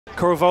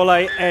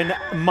Kuravole and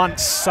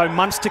Muntz. So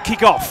Muntz to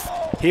kick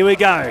off. Here we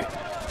go.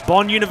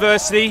 Bond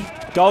University,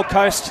 Gold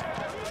Coast,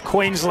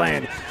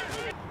 Queensland.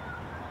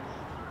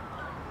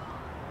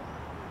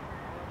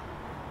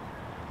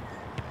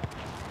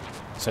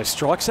 So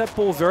strikes that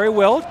ball very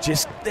well.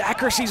 Just the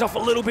accuracy's off a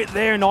little bit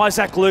there, and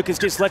Isaac Lucas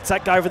just lets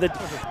that go over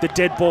the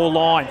dead ball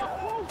line.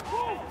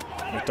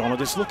 McDonald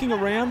just looking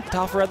around.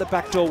 Tougher at the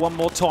back door one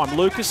more time.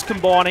 Lucas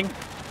combining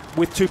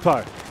with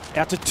Tupou.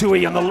 Out to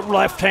Tui on the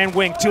left-hand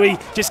wing. Tui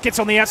just gets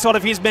on the outside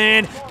of his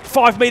man.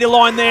 5 metre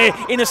line there.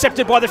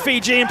 Intercepted by the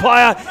Fijian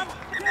player.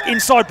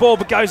 Inside ball,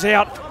 but goes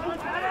out.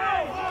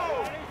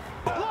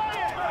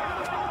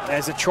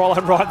 There's a try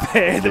line right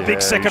there. The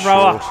big second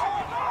rower.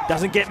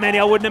 Doesn't get many,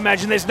 I wouldn't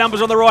imagine. There's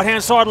numbers on the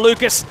right-hand side.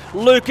 Lucas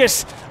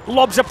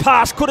lobs a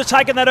pass. Could have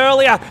taken that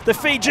earlier. The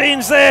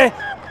Fijians there.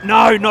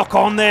 No, knock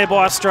on there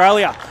by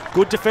Australia.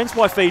 Good defence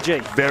by Fiji.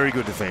 Very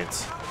good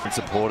defence. And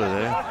supporter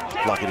there.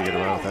 Lucky to get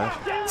away with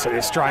that. So the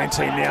Australian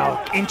team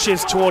now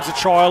inches towards the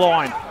try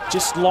line.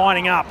 Just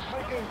lining up.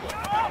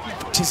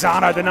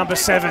 Tizano, the number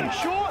 7.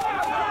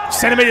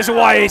 Centimetres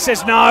away, he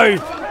says no.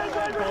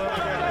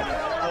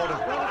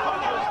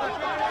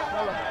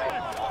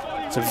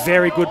 It's a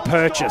very good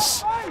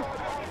purchase.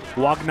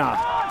 Wagner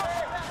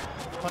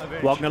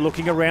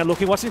looking around,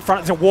 looking what's in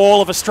front. There's a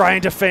wall of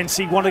Australian defence.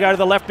 He wanted to go to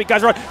the left, but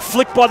goes right.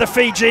 Flicked by the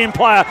Fijian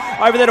player.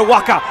 Over there to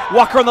Waka.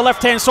 Waka on the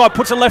left-hand side,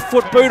 puts a left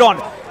foot boot on.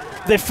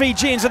 The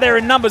Fijians are there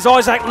in numbers.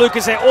 Isaac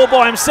Lucas there all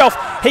by himself.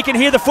 He can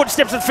hear the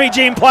footsteps of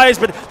Fijian players,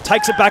 but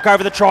takes it back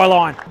over the try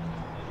line.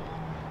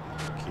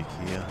 Kick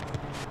here.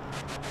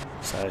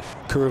 So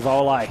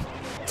Kuravole.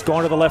 It's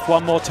gone to the left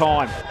one more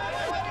time.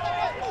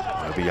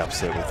 I'll be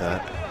upset with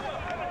that.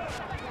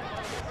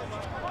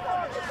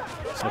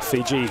 So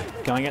Fiji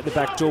going out the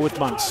back door with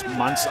Muntz.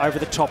 Muntz over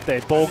the top there.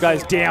 Ball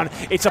goes down.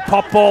 It's a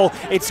pop ball.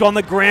 It's on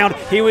the ground.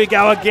 Here we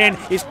go again.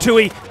 Is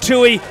Tui.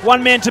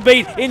 One man to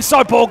beat.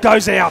 Inside ball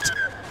goes out.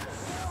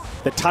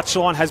 The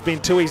touchline has been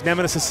Tui's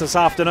nemesis this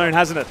afternoon,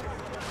 hasn't it?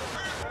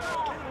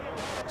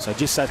 So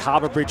just that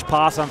Harbour Bridge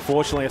pass,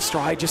 unfortunately.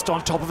 Australia just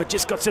on top of it.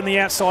 Just got in the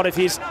outside of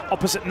his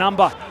opposite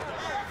number.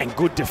 And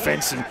good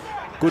defence and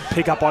good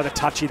pick up by the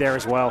touchy there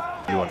as well.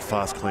 You want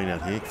fast clean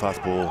out here,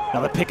 fast ball.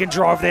 Another pick and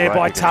drive there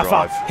by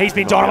Tuffer. He's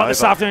been dynamite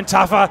this afternoon,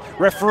 Tuffer.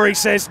 Referee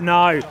says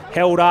no,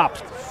 held up.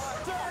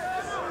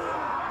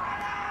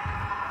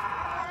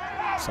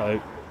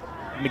 So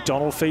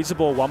McDonald feeds the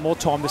ball one more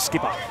time, the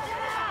skipper.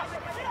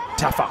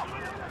 Tuffer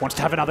wants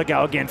to have another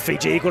go again.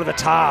 Fiji equal to the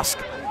task.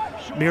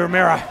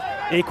 Miramira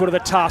equal to the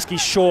task,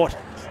 he's short.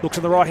 Looks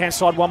on the right-hand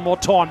side one more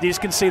time. You just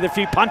can see the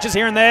few punches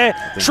here and there.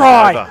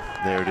 Try!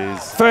 There it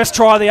is. First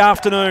try of the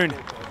afternoon.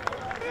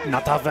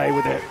 Natave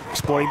with it,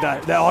 exploiting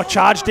the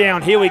charge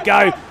down. Here we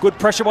go. Good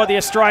pressure by the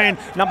Australian.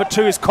 Number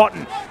 2 is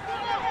Cotton.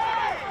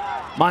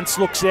 Muntz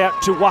looks out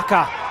to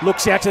Waka.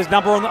 Looks out to his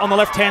number on the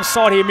left-hand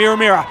side here.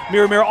 Miramira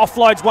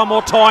offloads one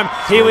more time.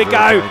 Here we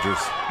go.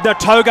 The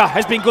Toga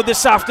has been good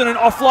this afternoon.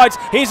 Offloads.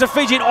 Here's a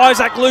Fijian,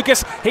 Isaac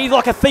Lucas. He's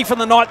like a thief in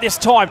the night this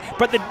time.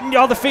 But the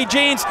other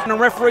Fijians, and the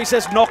referee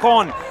says knock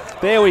on.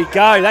 There we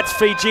go. That's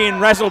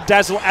Fijian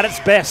razzle-dazzle at its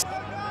best.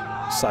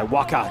 So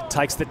Waka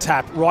takes the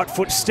tap, right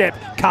foot step,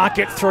 can't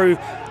get through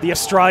the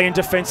Australian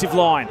defensive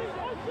line.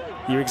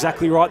 You're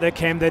exactly right there,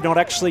 Cam. They're not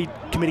actually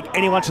committing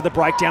anyone to the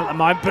breakdown at the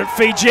moment, but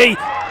Fiji,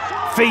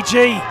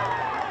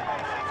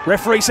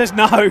 referee says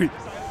no.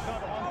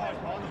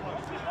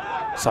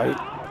 So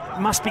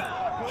must be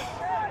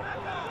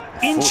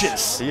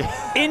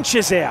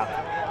inches out.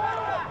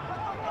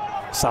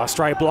 So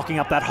Australia blocking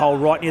up that hole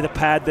right near the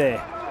pad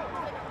there.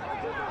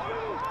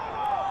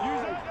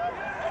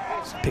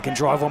 Pick and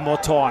drive one more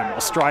time.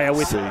 Australia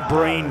with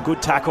Breen,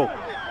 good tackle.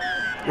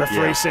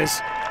 Referee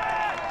says.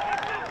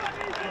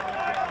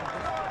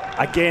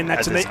 Again,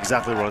 that's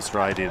exactly what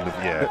Australia did.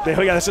 There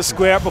we go, that's a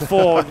square up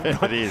before.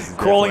 It is.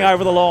 Crawling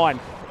over the line.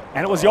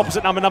 And it was the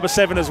opposite number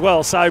 7 as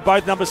well. So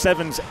both number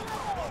 7s.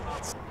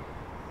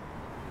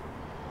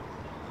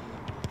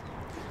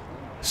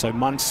 So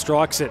Muntz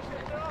strikes it.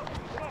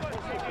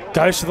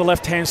 Goes to the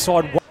left-hand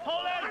side. And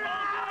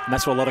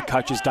that's why a lot of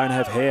coaches don't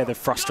have hair. The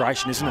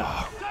frustration, isn't it?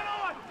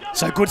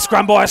 So good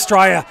scrum by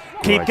Australia.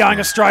 Keep going,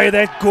 Australia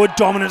there. Good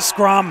dominant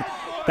scrum.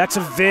 That's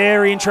a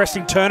very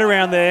interesting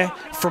turnaround there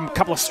from a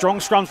couple of strong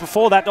scrums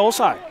before that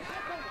also.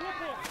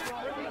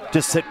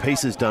 Just set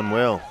pieces done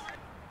well.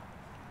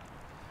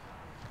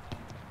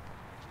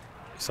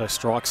 So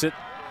strikes it.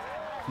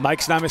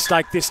 Makes no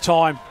mistake this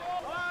time.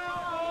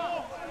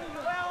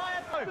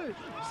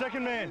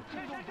 Second man.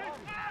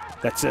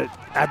 That's it.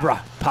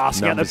 Abra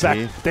passing out the back.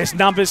 Here. There's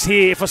numbers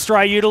here. If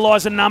Australia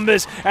utilise the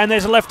numbers, and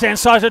there's a left-hand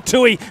side to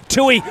Tui.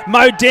 Tui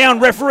mowed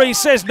down. Referee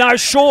says no,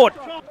 short.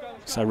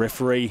 So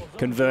referee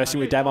conversing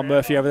with Damon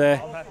Murphy over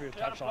there. I'm happy with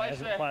touchline.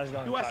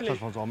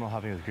 Touchline's I'm not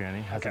having it with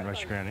grounding. Hasn't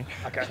reached grounding.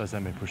 So it's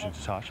then been pushed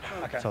into touch.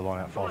 So line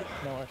out 5.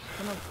 No worries.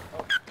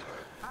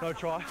 No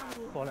try.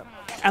 Line out.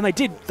 And they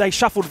did. They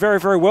shuffled very,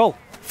 very well.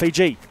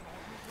 Fiji.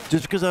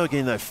 Just because they were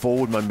getting that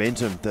forward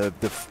momentum, the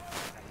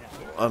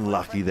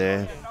unlucky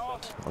there.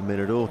 I mean,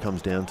 it all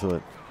comes down to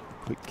it.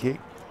 Quick kick.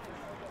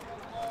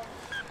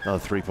 Another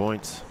 3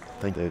 points.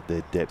 I think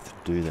their depth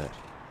do that.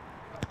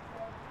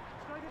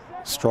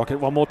 Strike it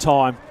one more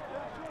time.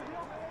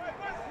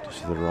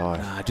 Just to the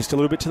right. Just a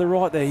little bit to the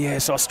right there, yeah.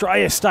 So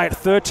Australia stay at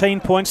 13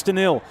 points to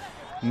 0.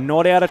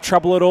 Not out of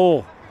trouble at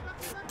all.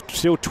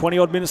 Still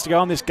 20-odd minutes to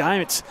go in this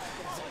game. It's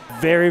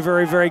very,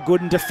 very, very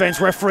good in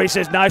defence. Referee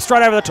says no.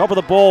 Straight over the top of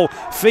the ball.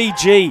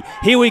 Fiji.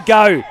 Here we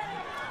go.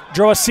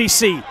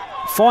 Droasisi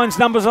finds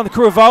numbers on the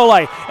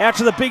Kuruvole. Out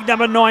to the big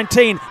number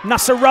 19,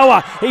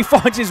 Nasaroa. He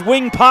finds his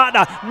wing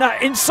partner.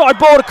 Inside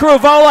ball to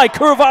Kuruvole.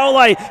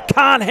 Kuruvole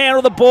can't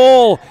handle the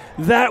ball.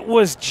 That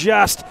was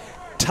just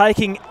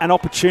taking an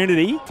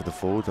opportunity. For the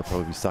forwards, they'll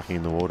probably be sucking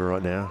in the water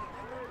right now.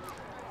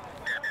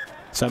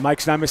 So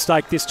makes no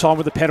mistake this time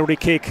with the penalty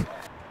kick.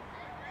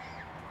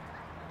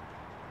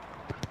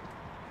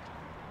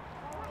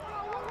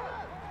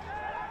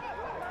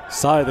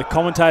 So the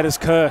commentator's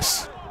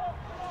curse.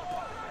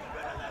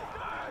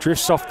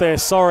 Drifts off there.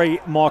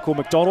 Sorry, Michael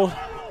McDonald.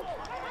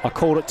 I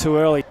called it too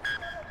early.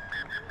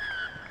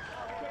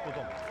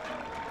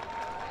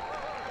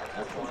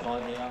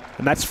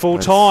 And that's full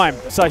time.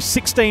 So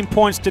 16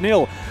 points to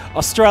 0.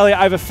 Australia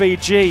over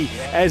Fiji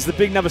as the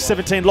big number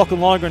 17, Lachlan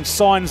Longren,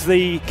 signs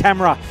the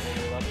camera.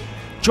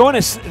 Join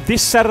us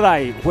this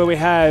Saturday where we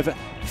have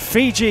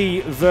Fiji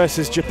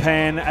versus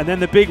Japan, and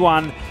then the big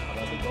one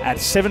at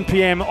 7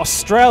 p.m.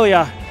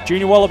 Australia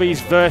Junior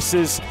Wallabies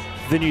versus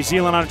the New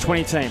Zealand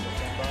under-20 team.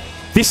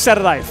 This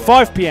Saturday,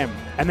 5 p.m.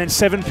 and then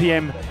 7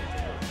 p.m.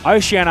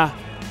 Oceania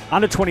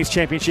under-20s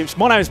championships.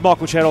 My name is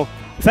Michael Chettle.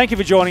 Thank you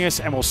for joining us,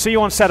 and we'll see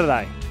you on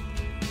Saturday.